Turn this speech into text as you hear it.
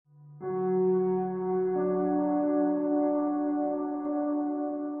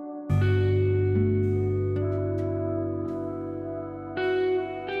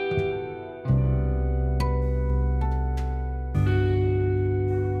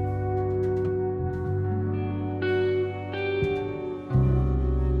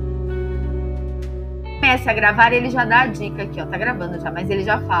comece a gravar, ele já dá a dica aqui, ó, tá gravando já, mas ele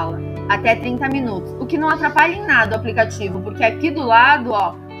já fala, até 30 minutos, o que não atrapalha em nada o aplicativo, porque aqui do lado,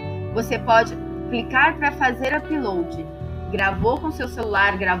 ó, você pode clicar para fazer upload. Gravou com seu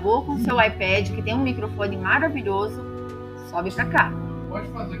celular, gravou com seu iPad, que tem um microfone maravilhoso, sobe para cá. Pode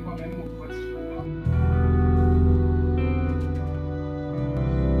fazer com a mesma coisa.